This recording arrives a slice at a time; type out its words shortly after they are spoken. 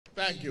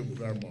Thank you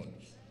very much.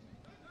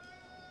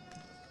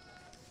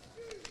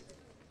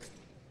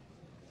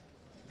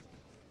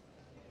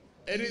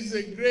 It is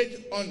a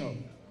great honor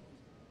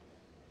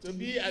to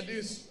be at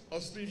this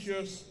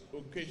auspicious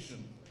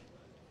occasion,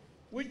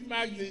 which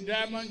marks the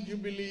Diamond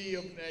Jubilee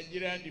of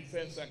Nigerian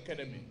Defense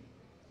Academy.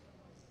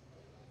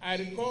 I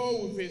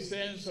recall with a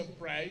sense of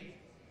pride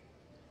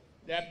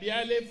that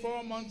barely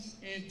 4 months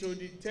into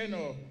the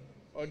tenure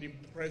of the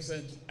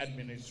present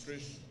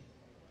administration,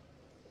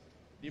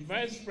 the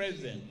Vice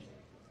President,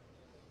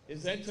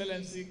 His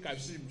Excellency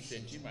Kashim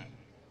Shettima,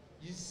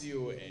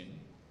 GCON,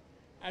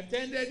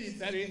 attended the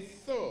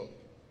 33rd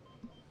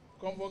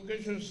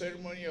convocation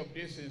ceremony of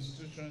this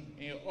institution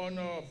in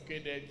honor of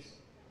cadets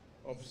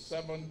of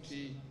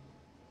 70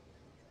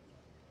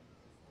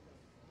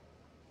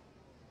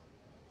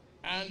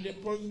 and the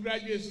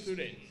postgraduate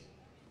students,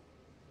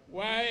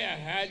 while I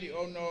had the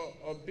honor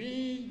of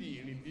being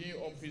the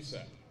reviewing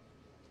officer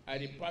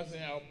at the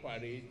passing out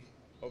parade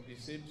of the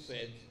same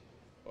set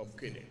of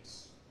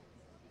cadets.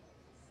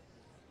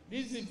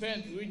 This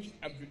event, which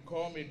has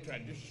become a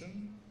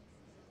tradition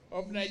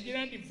of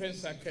Nigerian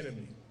Defense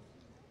Academy,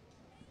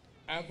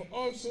 have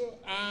also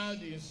earned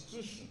the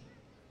institution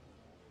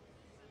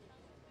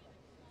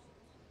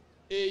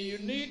a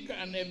unique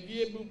and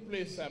enviable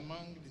place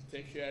among the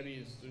tertiary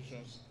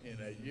institutions in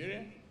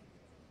Nigeria.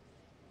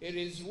 It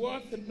is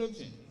worth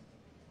noting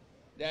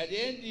that the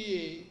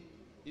NDA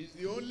is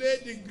the only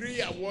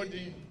degree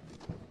awarding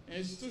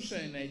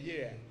institution in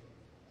Nigeria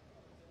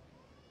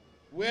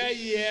where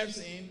years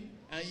in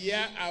and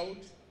year out,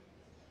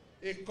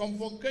 a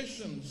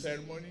convocation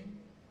ceremony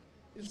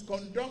is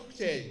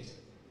conducted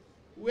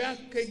where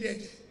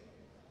cadets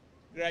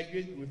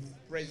graduate with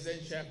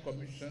presidential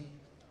commission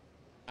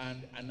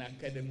and an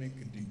academic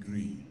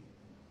degree.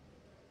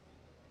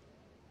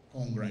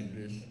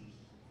 Congratulations.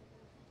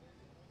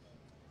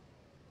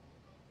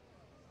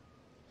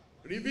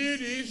 Review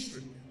the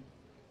history.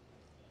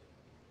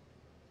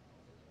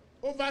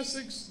 Over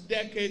 6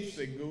 decades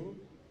ago,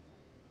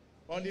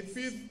 on the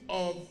 5th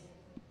of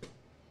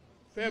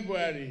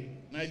February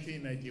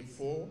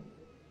 1994,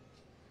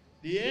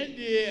 the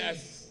NDA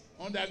has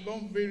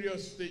undergone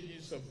various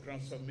stages of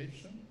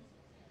transformation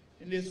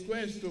in its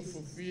quest to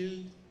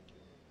fulfill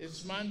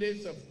its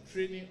mandates of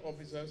training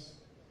officers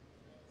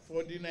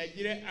for the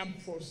Nigerian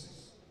Armed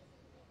Forces.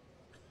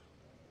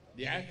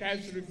 The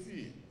archives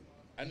reveal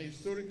an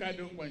historical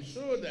document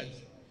show that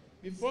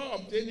before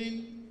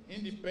obtaining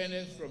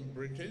independence from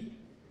Britain,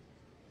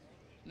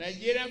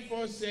 Nigerian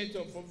first set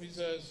of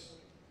officers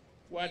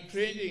were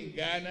trained in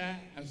Ghana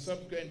and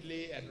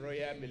subsequently at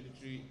Royal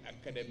Military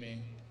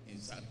Academy in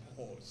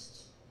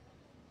Sandhurst.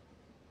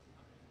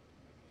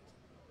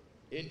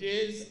 It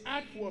is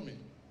heartwarming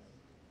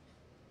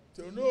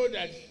to know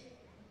that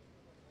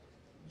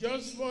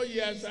just 4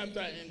 years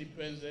after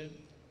independence,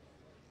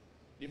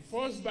 the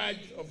first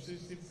batch of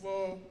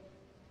 64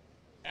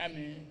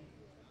 Army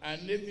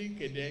and Navy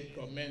cadets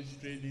commenced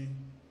training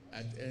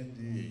at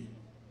NDA.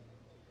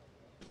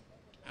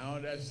 I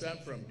understand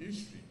from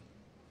history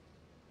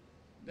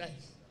that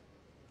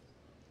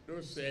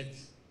those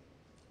sets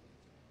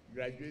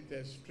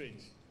graduated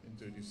straight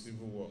into the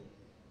Civil War.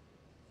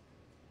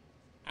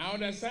 I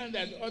understand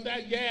that other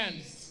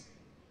giants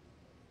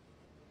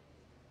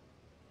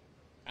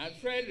and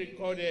trade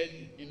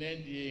recorded in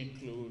NDA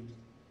include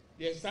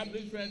the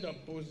establishment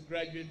of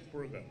postgraduate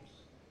programs,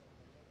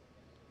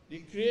 the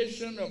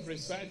creation of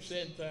research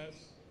centers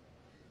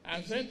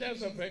and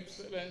centers of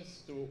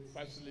excellence to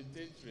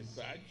facilitate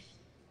research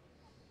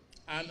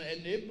and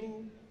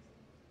enable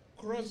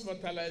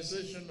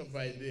cross-fertilization of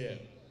ideas,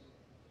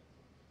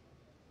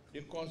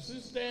 the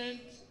consistent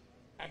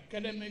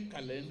academic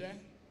calendar,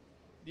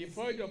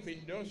 devoid of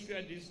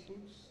industrial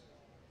disputes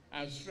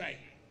and strike,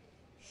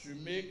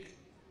 should make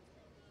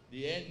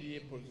the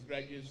NDA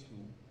Postgraduate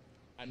School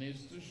an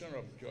institution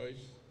of choice,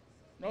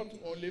 not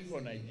only for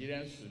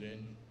Nigerian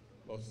students,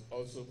 but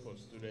also for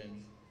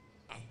students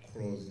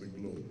across the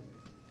globe.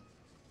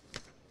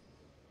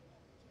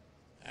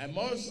 I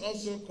must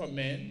also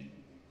commend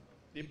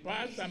the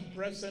past and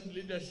present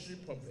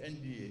leadership of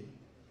NDA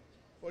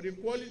for the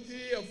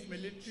quality of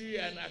military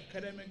and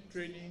academic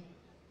training,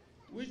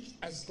 which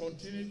has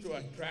continued to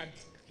attract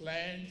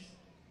clients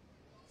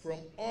from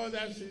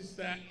other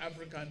sister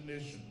African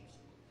nations.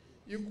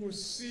 You could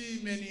see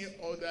many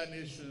other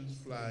nations'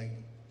 flag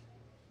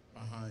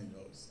behind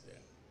us there.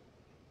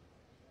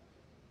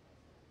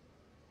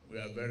 We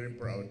are very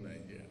proud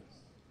Nigerians.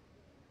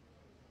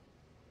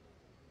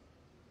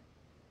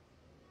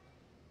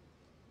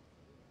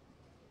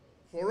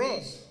 For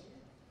us,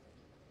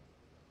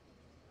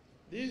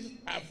 these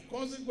have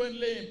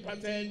consequently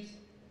impacted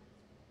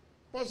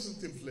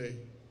positively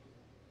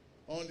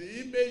on the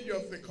image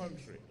of the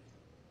country,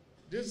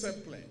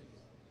 discipline,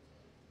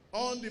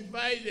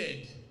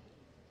 undivided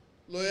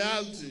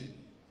loyalty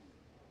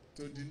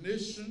to the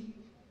nation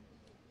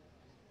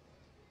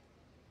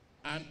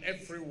and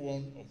every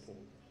one of us.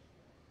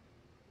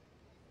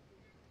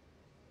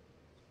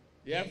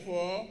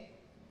 Therefore,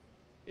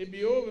 it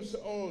behoves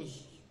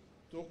us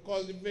to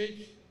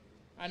cultivate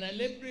an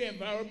enabling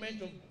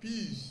environment of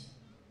peace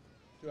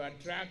to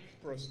attract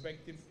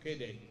prospective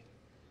cadets,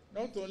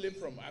 not only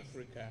from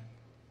Africa,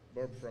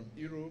 but from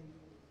Europe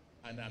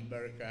and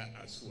America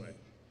as well.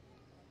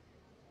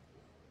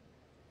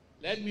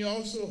 Let me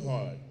also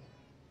add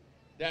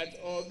that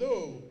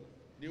although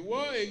the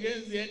war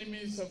against the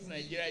enemies of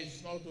Nigeria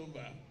is not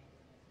over,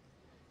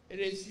 it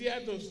is fair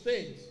to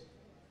state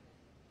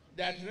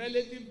that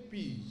relative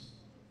peace,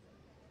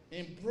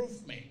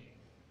 improvement,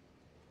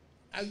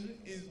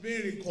 is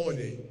being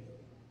recorded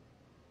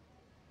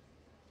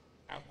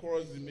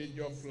across the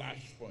major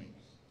flashpoints.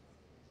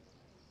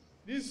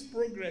 These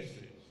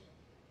progresses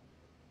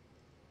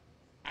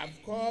have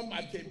come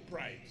at a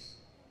price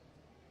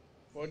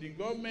for the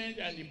government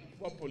and the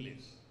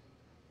populace.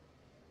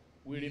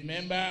 We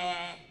remember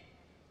our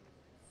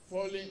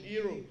fallen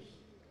heroes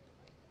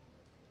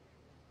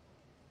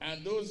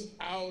and those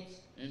out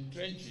in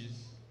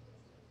trenches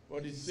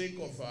for the sake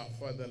of our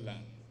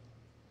fatherland.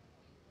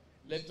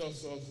 Let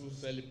us also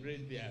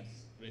celebrate their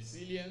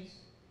resilience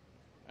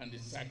and the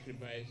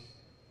sacrifice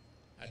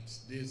at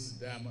this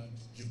Diamond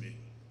Jubilee.